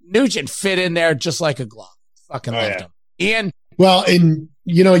 Nugent fit in there just like a glove. Fucking loved him. Ian? Well, and,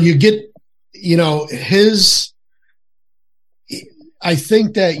 you know, you get, you know, I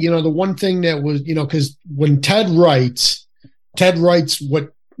think that, you know, the one thing that was, you know, because when Ted writes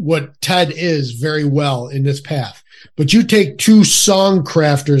what Ted is very well in this path. But you take two song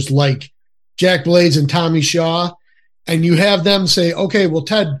crafters like Jack Blades and Tommy Shaw, and you have them say, okay, well,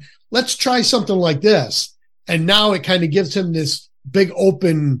 Ted, let's try something like this. And now it kind of gives him this big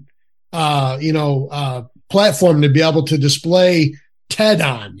open, platform to be able to display Ted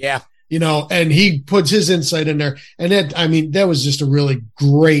on. Yeah. You know, and he puts his insight in there. And that was just a really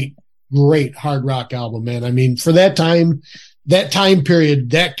great, great hard rock album, man. I mean, for that time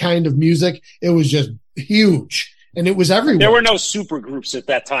period, that kind of music, it was just huge. And it was everywhere. There were no super groups at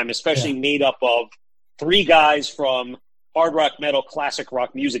that time, especially made up of three guys from hard rock, metal, classic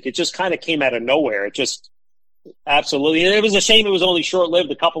rock music. It just kind of came out of nowhere. It just absolutely. And it was a shame it was only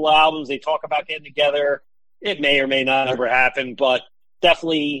short-lived. A couple of albums, they talk about getting together. It may or may not ever happen, but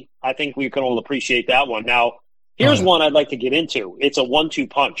definitely I think we can all appreciate that one. Now, here's one I'd like to get into. It's a 1-2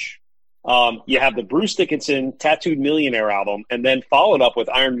 punch. You have the Bruce Dickinson Tattooed Millionaire album, and then followed up with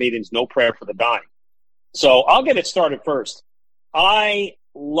Iron Maiden's No Prayer for the Dying. So I'll get it started first. I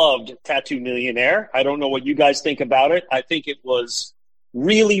loved Tattooed Millionaire. I don't know what you guys think about it. I think it was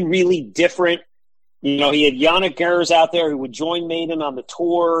really, really different. You know, he had Yannick Gers out there who would join Maiden on the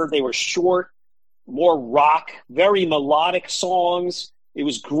tour. They were short, more rock, very melodic songs. It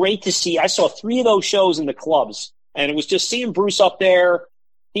was great to see. I saw 3 of those shows in the clubs, and it was just seeing Bruce up there.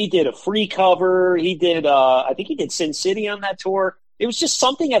 He did a Free cover. He did, I think he did Sin City on that tour. It was just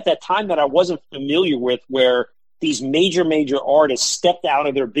something at that time that I wasn't familiar with, where these major, major artists stepped out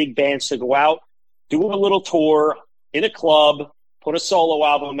of their big bands to go out, do a little tour in a club, put a solo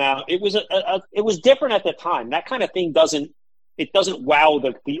album out. It was it was different at the time. That kind of thing doesn't wow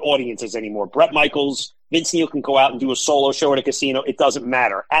the audiences anymore. Bret Michaels, Vince Neil can go out and do a solo show at a casino. It doesn't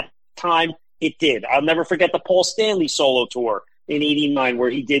matter. At the time, it did. I'll never forget the Paul Stanley solo tour in '89,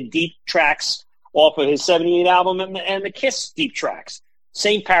 where he did deep tracks off of his '78 album and the Kiss deep tracks.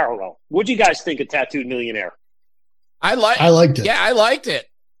 Same parallel. What'd you guys think of Tattooed Millionaire? I liked it. Yeah, I liked it.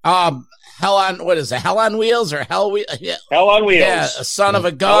 Hell on Wheels or Hell Wheels? Yeah. Hell on Wheels. Yeah, a Son of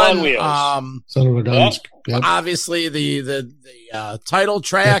a Gun. Hell on Wheels. Son of a Gun. Yep. Obviously, the title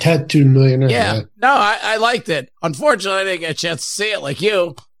track. Tattooed Millionaire. Yeah. No, I liked it. Unfortunately, I didn't get a chance to see it like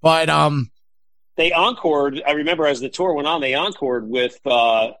you, but they encored. I remember as the tour went on, they encored with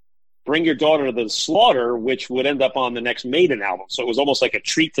Bring Your Daughter to the Slaughter, which would end up on the next Maiden album. So it was almost like a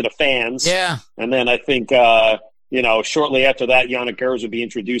treat to the fans. Yeah. And then I think, shortly after that, Yannick Gers would be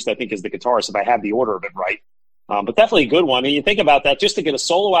introduced, I think, as the guitarist, if I have the order of it right. But definitely a good one. And you think about that, just to get a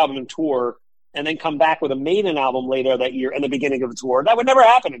solo album and tour and then come back with a Maiden album later that year and the beginning of the tour, that would never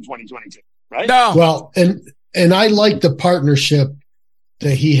happen in 2022, right? No. Well, and I like the partnership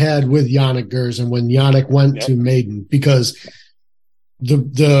that he had with Yannick Gers and when Yannick went to Maiden, because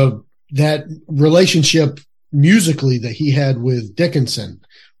that relationship musically that he had with Dickinson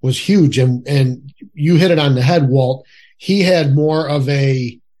was huge. And you hit it on the head, Walt. He definitely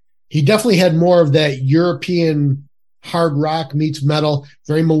had more of that European hard rock meets metal,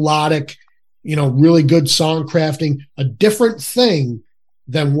 very melodic, really good song crafting, a different thing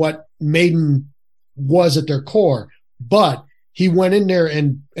than what Maiden was at their core. But he went in there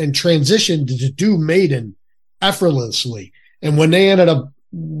and transitioned to do Maiden effortlessly. And when they ended up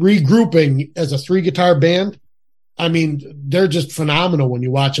regrouping as a 3-guitar band, I mean, they're just phenomenal when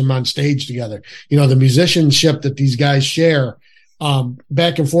you watch them on stage together. The musicianship that these guys share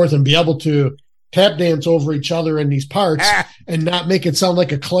back and forth, and be able to tap dance over each other in these parts and not make it sound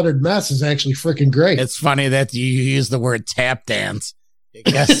like a cluttered mess is actually freaking great. It's funny that you use the word tap dance. I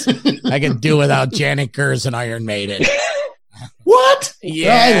guess I can do without Yannick Gers and Iron Maiden. What?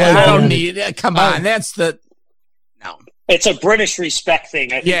 Yeah, I don't need it. Come on, no. It's a British respect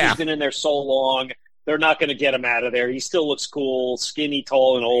thing. I think he's been in there so long. They're not going to get him out of there. He still looks cool, skinny,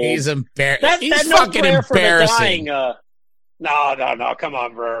 tall, and old. He's embarrassing. He's fucking embarrassing. No. Come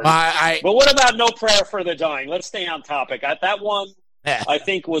on, Vern. But what about No Prayer for the Dying? Let's stay on topic. That one, I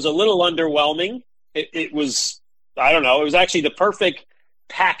think, was a little underwhelming. It was, I don't know, it was actually the perfect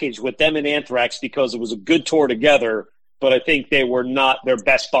package with them and Anthrax because it was a good tour together, but I think they were not their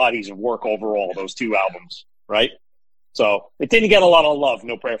best bodies of work overall, those two albums, right? So it didn't get a lot of love,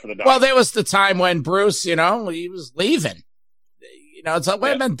 No Prayer for the Dying. Well, there was the time when Bruce, he was leaving. It's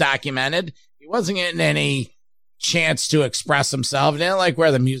been documented. He wasn't getting any chance to express himself. He didn't like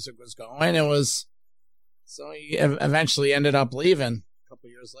where the music was going. So he eventually ended up leaving a couple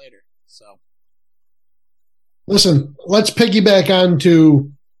years later. So, listen, let's piggyback on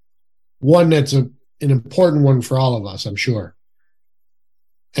to one that's an important one for all of us, I'm sure.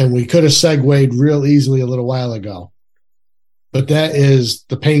 And we could have segued real easily a little while ago. But that is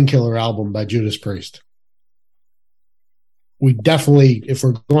the Painkiller album by Judas Priest. We definitely, if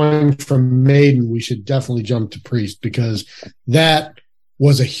we're going from Maiden, we should definitely jump to Priest because that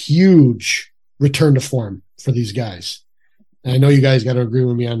was a huge return to form for these guys. And I know you guys got to agree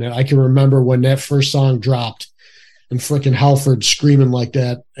with me on that. I can remember when that first song dropped and frickin' Halford screaming like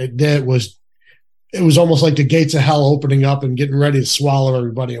that. It was almost like the gates of hell opening up and getting ready to swallow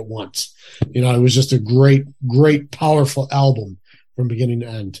everybody at once. It was just a great, great, powerful album from beginning to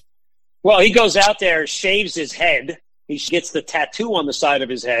end. Well, he goes out there, shaves his head. He gets the tattoo on the side of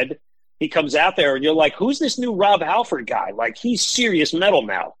his head. He comes out there, and you're like, who's this new Rob Halford guy? Like, he's serious metal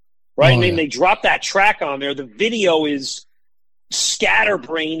now, right? And then they drop that track on there. The video is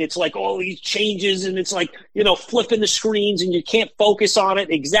scatterbrain. It's like all these changes, and it's like, flipping the screens, and you can't focus on it.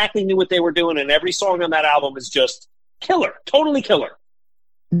 Exactly knew what they were doing, and every song on that album is just killer, totally killer.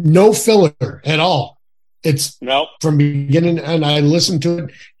 No filler at all. It's no from beginning, and I listened to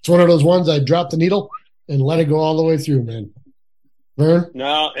it. It's one of those ones I drop the needle and let it go all the way through, man. Vern?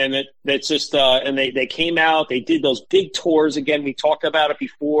 No, and it's just and they came out, they did those big tours again. We talked about it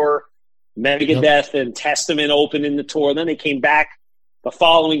before. Megadeth and Testament opened in the tour. Then they came back the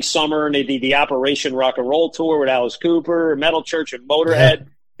following summer and they did the Operation Rock and Roll tour with Alice Cooper, Metal Church, and Motorhead. Yeah.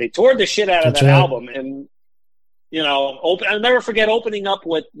 They toured the shit out of that album, and I'll never forget opening up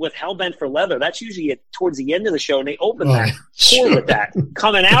with Hellbent for Leather. That's usually towards the end of the show, and they open that tour with that,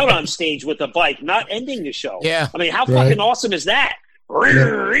 coming out on stage with the bike, not ending the show. Yeah, I mean, how fucking awesome is that?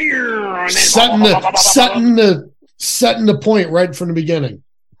 Yeah. Setting the point right from the beginning.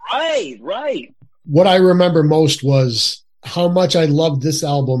 Right. What I remember most was how much I loved this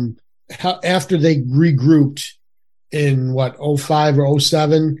album after they regrouped in 05 or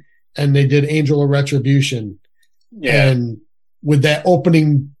 07, and they did Angel of Retribution. Yeah. And with that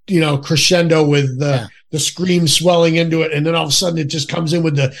opening, crescendo with the scream swelling into it, and then all of a sudden it just comes in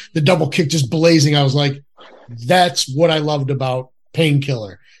with the double kick just blazing. I was like, that's what I loved about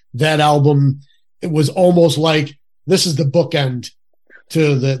Painkiller. That album, it was almost like this is the bookend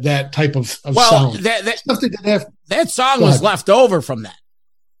to that type of sound. That song was left over from that.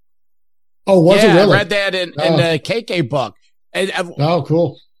 Oh, was it really? I read that in the KK book. Oh,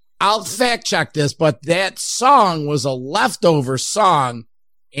 cool. I'll fact check this, but that song was a leftover song,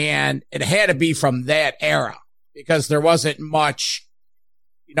 and it had to be from that era because there wasn't much,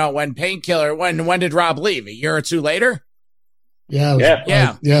 when Painkiller, when did Rob leave? A year or two later? Yeah.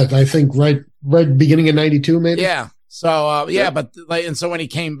 I think right beginning of 92, maybe. Yeah. So, but so when he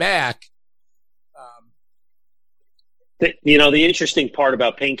came back. The interesting part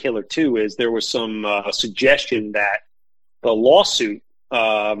about Painkiller 2 is there was some suggestion that the lawsuit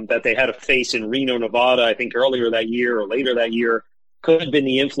that they had to face in Reno, Nevada, I think earlier that year or later that year, could have been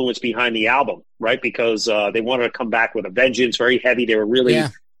the influence behind the album, right? Because they wanted to come back with a vengeance, very heavy. They were really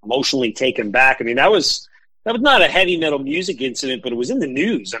emotionally taken back. I mean, that was not a heavy metal music incident, but it was in the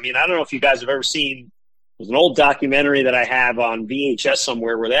news. I mean, I don't know if you guys have ever seen, there's an old documentary that I have on VHS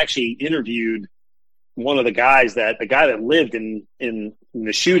somewhere where they actually interviewed one of the guy that lived in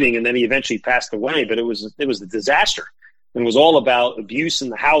the shooting, and then he eventually passed away. But it was a disaster. And it was all about abuse in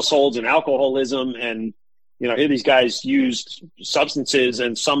the households and alcoholism. And, here these guys used substances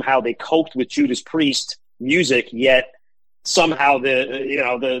and somehow they coped with Judas Priest music, yet somehow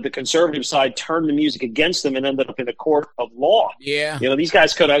the conservative side turned the music against them and ended up in a court of law. Yeah. These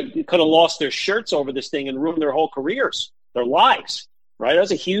guys could have lost their shirts over this thing and ruined their whole careers, their lives, right? That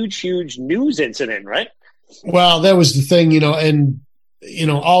was a huge, huge news incident, right? Well, that was the thing, and,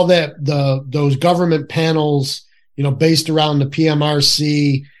 all that, those government panels, based around the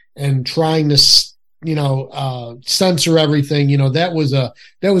PMRC and trying to, censor everything, that was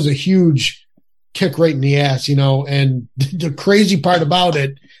a huge kick right in the ass, and the crazy part about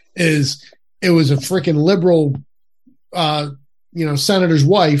it is it was a freaking liberal, senator's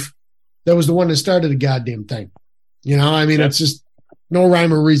wife that was the one that started the goddamn thing. It's just no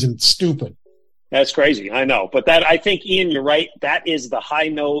rhyme or reason. It's stupid. That's crazy. I know. But I think, Ian, you're right. That is the high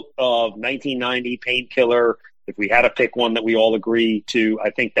note of 1990 Painkiller. if we had to pick one that we all agree to, I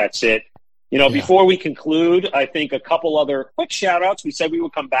think that's it. Before we conclude, I think a couple other quick shout-outs. We said we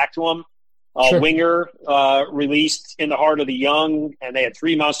would come back to them. Sure. Winger released In the Heart of the Young, and they had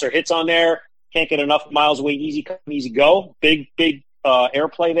 3 monster hits on there. Can't get enough. Miles Away, Easy Come, Easy Go. Big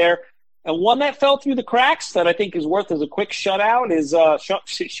airplay there. And one that fell through the cracks that I think is worth as a quick shout-out is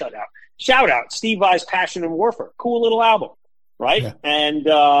Shout-out, Steve Vai's Passion and Warfare. Cool little album, right? Yeah. And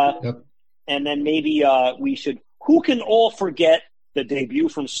Yep. and then maybe we should – who can all forget the debut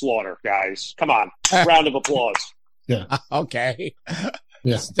from Slaughter, guys? Come on. Round of applause. Yeah. Okay.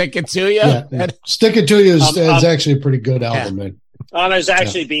 Yeah. Stick it to you. Yeah. Stick It To You is actually a pretty good album, man. I was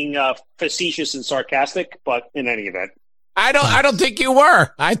actually being facetious and sarcastic, but in any event. I don't think you were.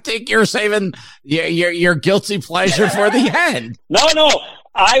 I think you're saving your guilty pleasure for the end. No.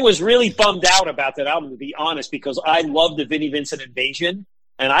 I was really bummed out about that album, to be honest, because I loved the Vinnie Vincent Invasion,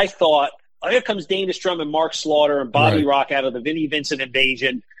 and I thought, here comes Dana Strum and Mark Slaughter and Bobby Rock out of the Vinnie Vincent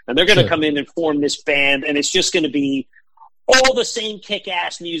Invasion, and they're going to come in and form this band, and it's just going to be all the same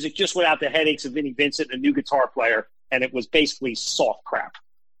kick-ass music, just without the headaches of Vinnie Vincent and a new guitar player, and it was basically soft crap.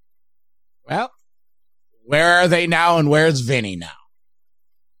 Well, where are they now, and where's Vinny now?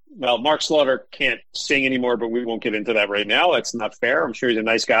 Well, Mark Slaughter can't sing anymore, but we won't get into that right now. That's not fair. I'm sure he's a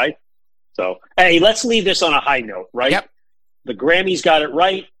nice guy. So, hey, let's leave this on a high note, right? Yep. The Grammys got it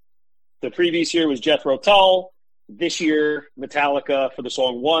right. The previous year was Jethro Tull. This year, Metallica for the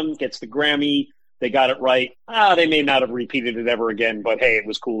song One gets the Grammy. They got it right. They may not have repeated it ever again, but hey, it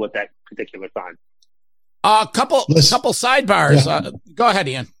was cool at that particular time. Couple sidebars. Yeah. Go ahead,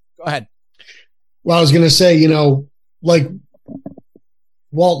 Ian. Go ahead. Well, I was going to say, like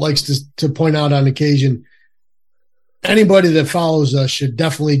Walt likes to point out on occasion, anybody that follows us should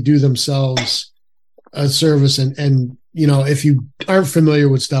definitely do themselves a service. And if you aren't familiar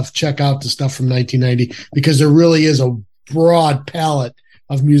with stuff, check out the stuff from 1990, because there really is a broad palette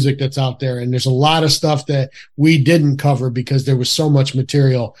of music that's out there. And there's a lot of stuff that we didn't cover because there was so much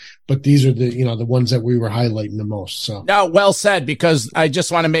material, but these are the ones that we were highlighting the most. So no, well said, because I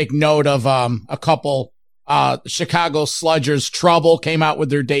just want to make note of a couple. Chicago Sludgers, Trouble came out with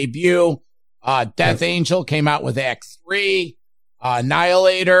their debut. Death Angel came out with Act 3.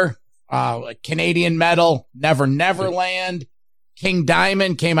 Annihilator, Canadian Metal, Never Neverland. King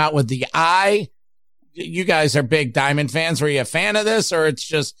Diamond came out with The Eye. You guys are big Diamond fans. Were you a fan of this, or it's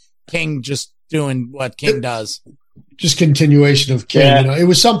just King just doing what King does? Just continuation of King. Yeah. It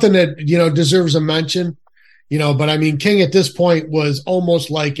was something that deserves a mention. But I mean, King at this point was almost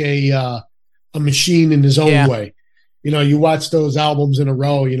like a machine in his own way. You watch those albums in a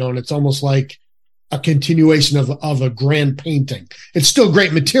row, and it's almost like a continuation of a grand painting. It's still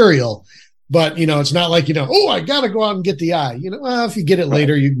great material, but it's not like, I got to go out and get The Eye. If you get it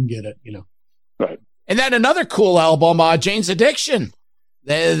later, you can get it, Right. And then another cool album, Jane's Addiction.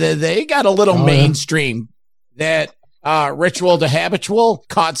 They got a little mainstream. That Ritual to Habitual,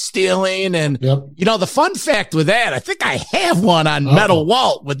 Caught Stealing, and the fun fact with that, I think I have one on Metal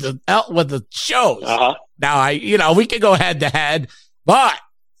Walt with the shows. Now we could go head to head, but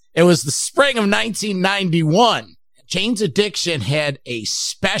it was the spring of 1991. Jane's Addiction had a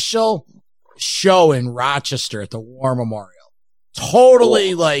special show in Rochester at the War Memorial.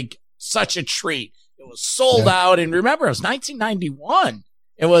 Totally like such a treat. It was sold out, and remember, it was 1991.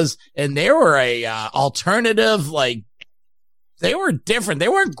 It was, and they were a alternative, like, they were different. They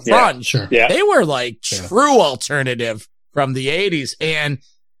weren't grunge. Yeah, sure. Yeah. They were like true alternative from the 80s. And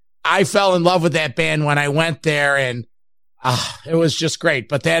I fell in love with that band when I went there, and it was just great.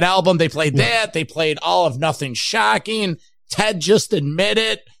 But that album, they played that. They played All of Nothing Shocking. Ted Just Admit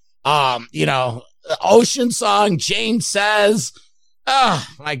It. Ocean Song, Jane Says. Oh,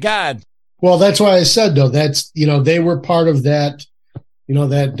 my God. Well, that's why I said, though, that's, they were part of that,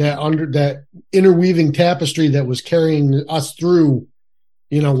 that interweaving tapestry that was carrying us through,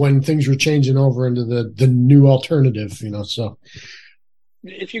 when things were changing over into the new alternative, so.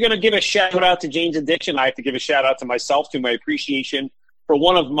 If you're going to give a shout out to Jane's Addiction, I have to give a shout out to myself, to my appreciation for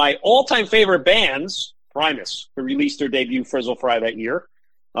one of my all-time favorite bands, Primus, who released their debut Frizzle Fry that year.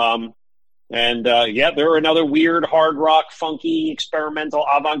 They're another weird, hard rock, funky, experimental,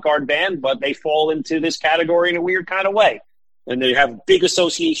 avant-garde band, but they fall into this category in a weird kind of way. And they have big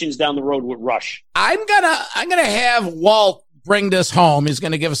associations down the road with Rush. I'm gonna have Walt bring this home. He's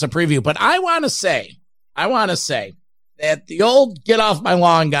gonna give us a preview, but I want to say that the old Get Off My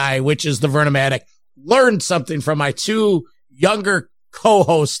Lawn guy, which is the Vernomatic, learned something from my two younger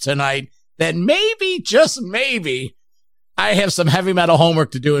co-hosts tonight that maybe, just maybe, I have some heavy metal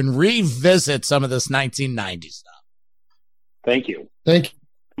homework to do and revisit some of this 1990 stuff. Thank you. Thank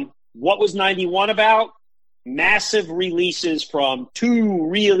you. What was 91 about? massive releases from two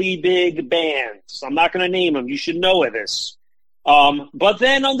really big bands. I'm not going to name them. You should know this. But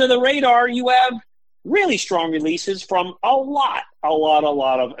then under the radar, you have really strong releases from a lot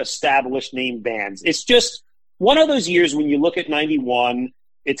of established name bands. It's just one of those years when you look at 91,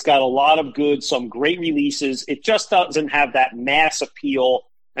 it's got a lot of good, some great releases. It just doesn't have that mass appeal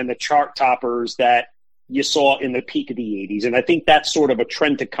and the chart toppers that you saw in the peak of the 80s. And I think that's sort of a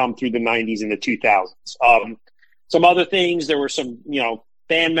trend to come through the 90s and the 2000s. Some other things, there were some,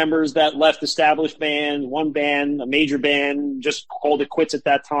 band members that left established bands. One band, a major band, just called it quits at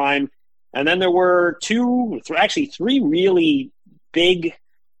that time. And then there were three really big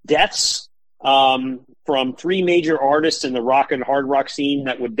deaths from three major artists in the rock and hard rock scene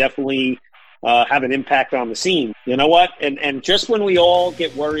that would definitely have an impact on the scene. You know what? And just when we all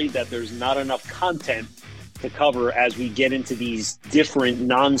get worried that there's not enough content to cover as we get into these different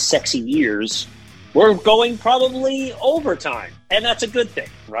non-sexy years, we're going probably overtime. And that's a good thing,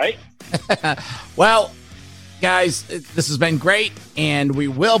 right? Well, guys, this has been great, and we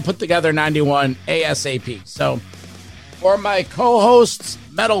will put together 91 ASAP. So for my co-hosts,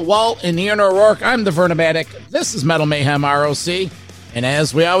 Metal Walt and Ian O'Rourke, I'm the Vernomatic. This is Metal Mayhem ROC. And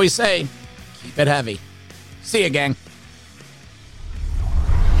as we always say, keep it heavy. See ya, gang.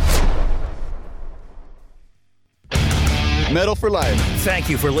 Metal for life. Thank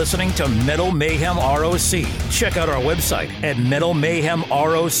you for listening to Metal Mayhem ROC. Check out our website at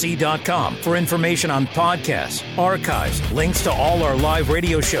metalmayhemroc.com for information on podcasts, archives, links to all our live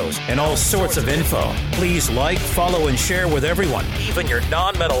radio shows, and all sorts of info. Please like, follow, and share with everyone, even your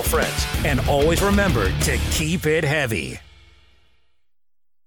non-metal friends. And always remember to keep it heavy.